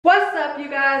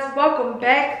guys, welcome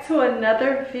back to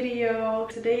another video.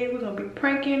 Today we're gonna be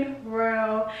pranking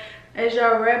Rell. As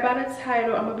y'all read by the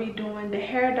title, I'm gonna be doing the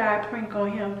hair dye prank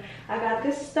on him. I got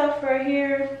this stuff right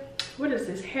here. What is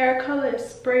this? Hair color.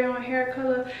 It's spray on hair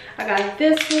color. I got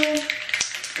this one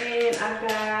and I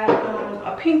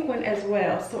got a pink one as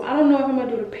well. So I don't know if I'm gonna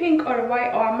do the pink or the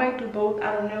white, or I might do both.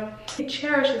 I don't know. He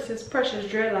cherishes his precious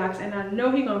dreadlocks, and I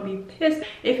know he's gonna be pissed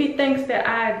if he thinks that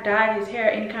I dyed his hair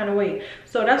any kind of way.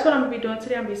 So that's what I'm gonna be doing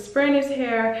today. I'm gonna be spraying his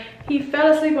hair. He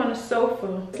fell asleep on the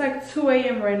sofa. It's like 2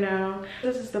 a.m. right now.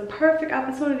 This is the perfect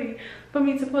opportunity for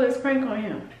me to pull this prank on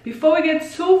him. Before we get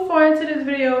too far into this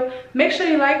video, make sure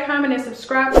you like, comment, and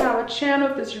subscribe to our channel.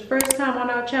 If it's your first time on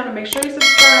our channel, make sure you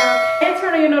subscribe and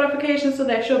turn on your notifications so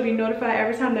that you'll be notified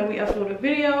every time that we upload a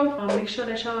video. Make sure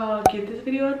that y'all give this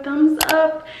video a thumbs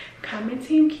up, comment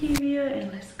Team Kivia,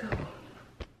 and let's go.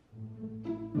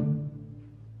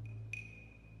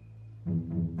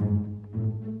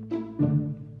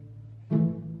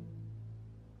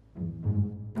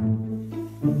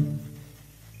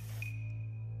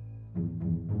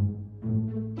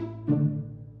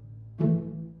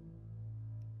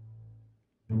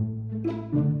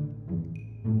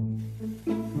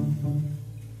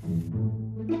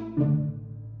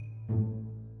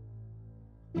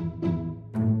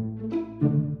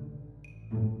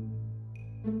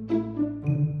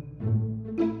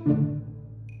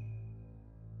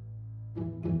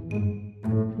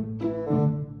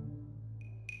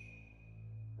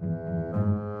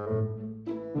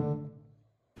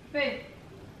 Babe.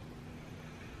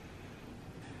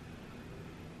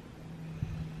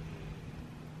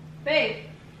 Babe.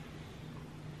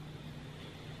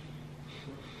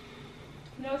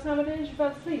 You know what time it is? You fell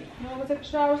asleep. You wanna go take a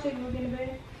shower so you can go get in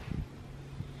bed?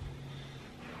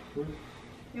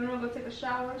 You wanna go take a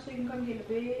shower so you can come get in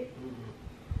bed?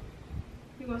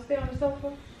 You gonna stay on the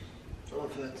sofa? I'm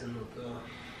fetting up,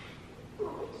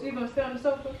 So you gonna stay on the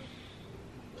sofa?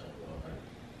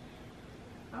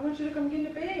 I want you to come get in the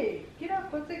bed. Get up,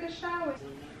 go take a shower.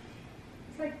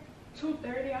 It's like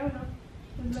 2:30, I don't know.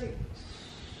 It's late.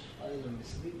 I didn't even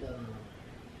sleep that long.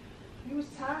 You was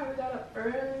tired, we got up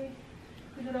early.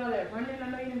 We did all that running. I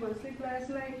know you didn't go to sleep last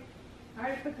night. I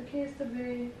already put the kids to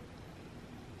bed.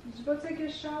 Just go take your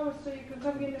shower so you can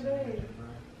come get in the bed.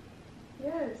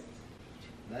 Yes.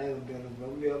 I ain't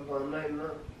gonna be up all night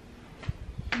now.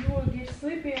 You will get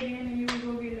sleepy again and you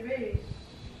will go get in the bed.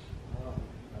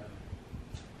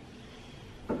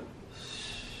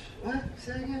 What?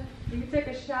 Say again? If you take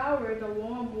a shower, the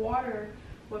warm water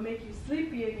will make you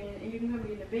sleepy again, and you can come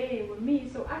get in the bed with me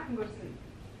so I can go to sleep.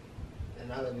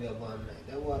 And I'll be up all night.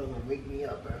 That water gonna wake me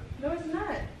up, bro. No, it's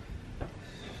not.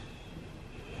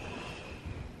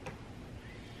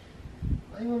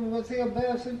 Why you want me to go take a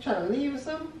bath? So you trying to leave or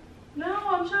something? No,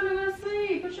 I'm trying to go to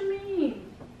sleep. What you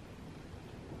mean?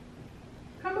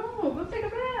 Come on, go take a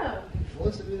bath. You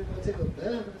forcing me to go take a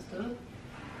bath and stuff?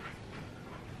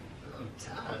 I'm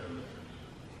tired, man.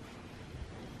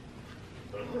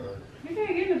 You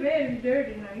can't get in the bed if you're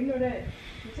dirty now. You know that.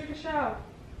 You take a shower.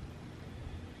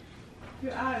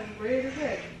 Your eyes red as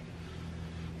heck.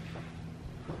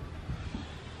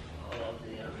 Oh,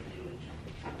 damn, I'm with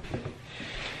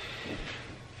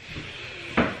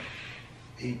you.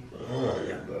 Deep on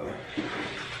it, bro.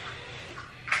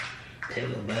 Take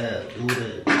a bath, do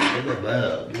that. Take a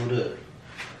bath, do that.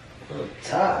 I'm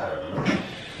tired, man.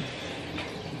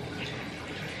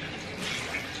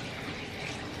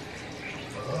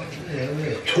 Yeah,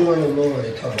 we're at 2 in the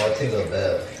morning talking about taking a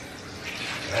bath.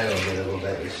 I don't gonna go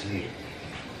back to sleep.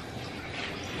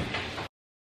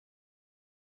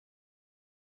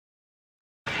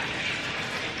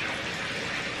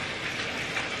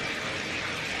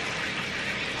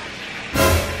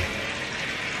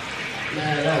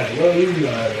 Man, I know you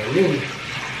lying to me.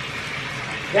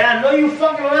 Yeah, I know you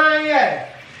fucking lying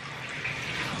yet.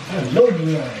 I know you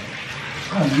lying.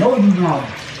 I know you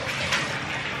lying.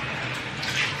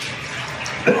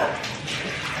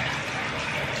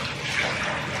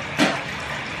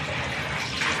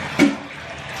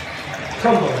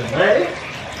 Come on, man.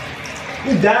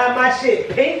 You dyed my shit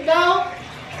pink, dog?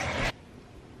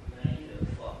 Man, you done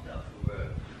fucked up for real.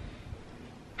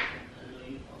 I know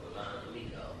you fucking lying to me,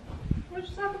 dog. What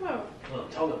you talking about? What I'm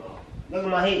talking about? Look at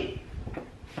my head.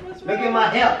 What's Look wrong? at my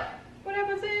hair. What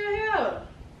happened to your hair?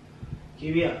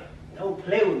 Give me up. Don't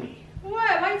play with me.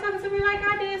 What? Why you talking to me like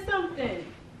I did something?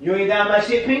 You ain't dyed my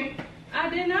shit pink? I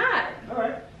did not.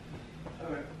 Alright.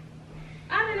 Alright.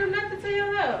 I didn't do nothing to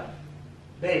your hair.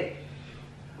 Babe,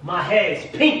 my hair is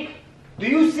pink. Do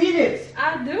you see this?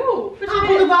 I do. Put your How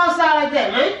can you go outside like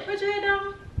that, man? Put your head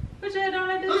down. Put your head down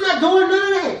like this. I'm not doing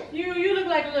none of that. You look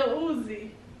like a little Uzi.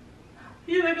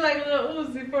 You look like a little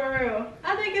Uzi for real.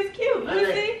 I think it's cute. Let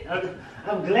me see.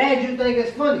 I'm glad you think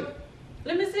it's funny.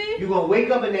 Let me see. You gonna wake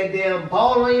up in that damn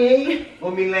ball on your head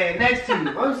or me laying next to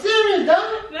you? I'm serious,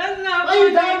 dog. That's not Why funny.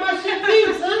 you dyeing my shit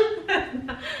pink,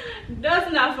 son?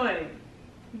 That's not funny.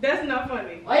 That's not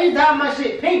funny. Why you dyeing my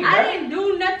shit pink, bro? I didn't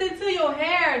do nothing to your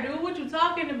hair, dude. What you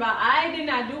talking about? I did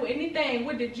not do anything.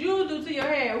 What did you do to your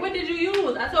hair? What did you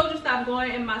use? I told you stop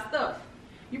going in my stuff.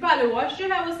 You probably washed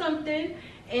your hair with something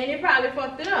and it probably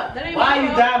fucked it up. That ain't Why my you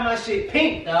fault. dyeing my shit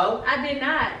pink, dog? I did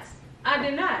not. I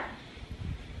did not.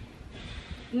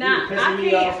 Nah, You I pissing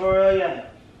me off can't. for real, yeah.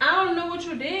 I don't know what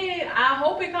you did. I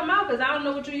hope it come out because I don't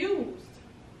know what you used.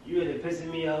 You really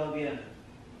pissing me off, yeah.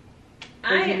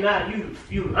 I Cause you ain't. not,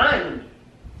 you lying to me.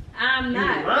 I'm You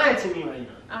not. lying to me right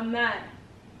now. I'm not.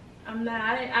 I'm not.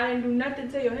 I didn't do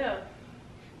nothing to your hair.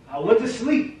 I went to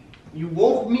sleep. You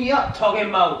woke me up talking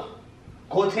about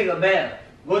go take a bath.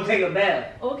 Go take a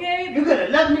bath. Okay. You could have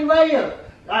left me right here.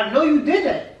 I know you did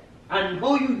that. I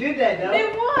know you did that, dog.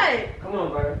 Did what? Come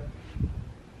on, bro.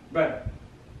 Bro.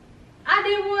 I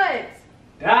did what?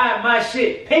 Dye my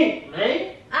shit pink,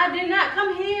 man. I did not.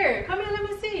 Come here. Come here. Let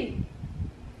me see.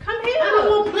 Come here. I don't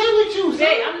want to play with you, son.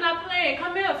 Hey, I'm not playing.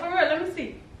 Come here. For real. Let me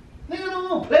see. Nigga, I don't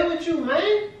want to play with you,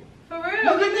 man. For real.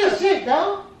 Look at this shit,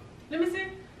 dog. Let me see.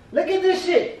 Look at this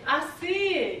shit. I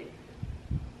see it.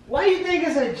 Why you think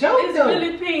it's a joke, It's though?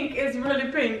 really pink. It's really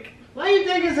pink. Why you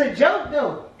think it's a joke,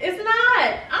 though? It's not.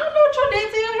 I don't know what you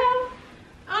did to your hair.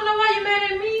 I don't know why you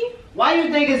mad at me. Why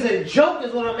you think it's a joke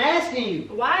is what I'm asking you.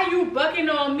 Why you bucking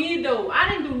on me though? I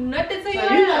didn't do nothing to So your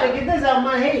you gotta hair. get this out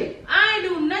my head. I ain't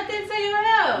do nothing to your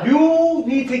hair. You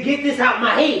need to get this out my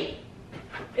head.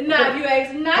 Now if you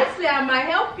ask nicely, I might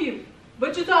help you.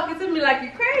 But you talking to me like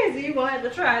you crazy, you gonna have to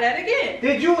try that again.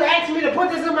 Did you ask me to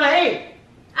put this in my head?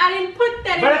 I didn't put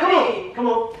that Brother, in come your on. head. Come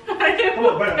on. I didn't Come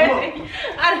on, put brother, that come on. in-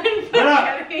 I didn't put Get up.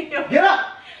 that in your Get up.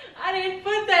 I didn't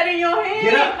put that in your head.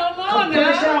 Get up. Come on Come put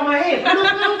this shit now. out my head. Come on,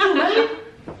 come on, man.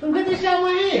 Come get this shit out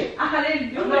my head. I didn't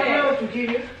do I'm not playing that. with you,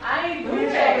 Keisha. I didn't Come do get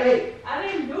this shit out my that. head. I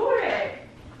didn't do that.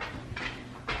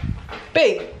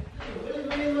 Babe,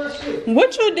 What is my shit?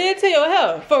 what you did to your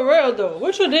hair? For real though,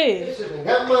 what you did? This shit done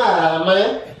got my eye,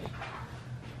 man.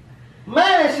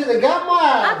 Man, this shit done got my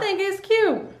eye. I think it's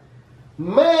cute.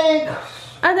 Man,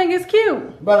 I think it's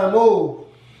cute. better move.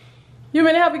 You want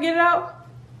me to help you get it out?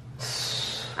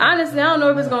 Honestly, I don't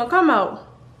know if it's gonna come out.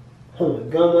 Oh my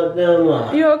God, my damn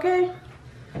eye. You okay?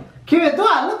 Kira, do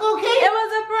I look okay? It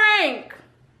was a prank.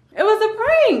 It was a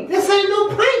prank. This ain't no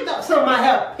prank though. Something I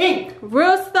have pink.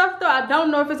 Real stuff though, I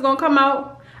don't know if it's gonna come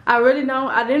out. I really don't.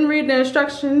 I didn't read the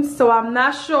instructions, so I'm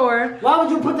not sure. Why would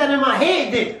you put that in my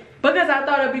head then? Because I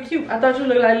thought it'd be cute. I thought you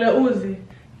looked like Lil Uzi.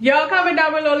 Y'all comment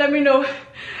down below, let me know.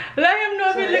 Let him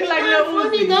know if you look like Lil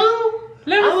funny, Uzi. though.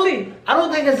 Let me see. I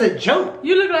don't think it's a joke.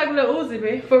 You look like Lil Uzi,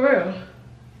 babe. For real.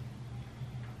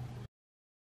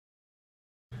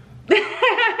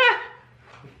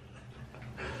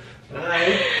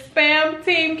 Spam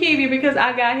Team Kiwi because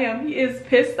I got him. He is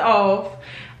pissed off.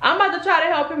 I'm about to try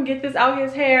to help him get this out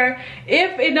his hair.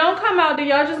 If it don't come out, then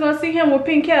y'all just gonna see him with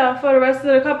pink hair for the rest of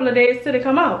the couple of days till it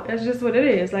come out. That's just what it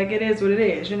is. Like, it is what it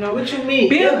is, you know? What you mean?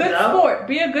 Be a ill, good dog? sport.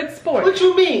 Be a good sport. What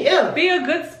you mean? Ill? Be a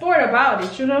good sport about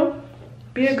it, you know?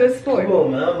 Be a good sport. Come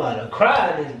on, man. I'm about to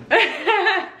cry.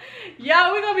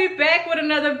 Y'all, we're gonna be back with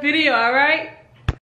another video, alright?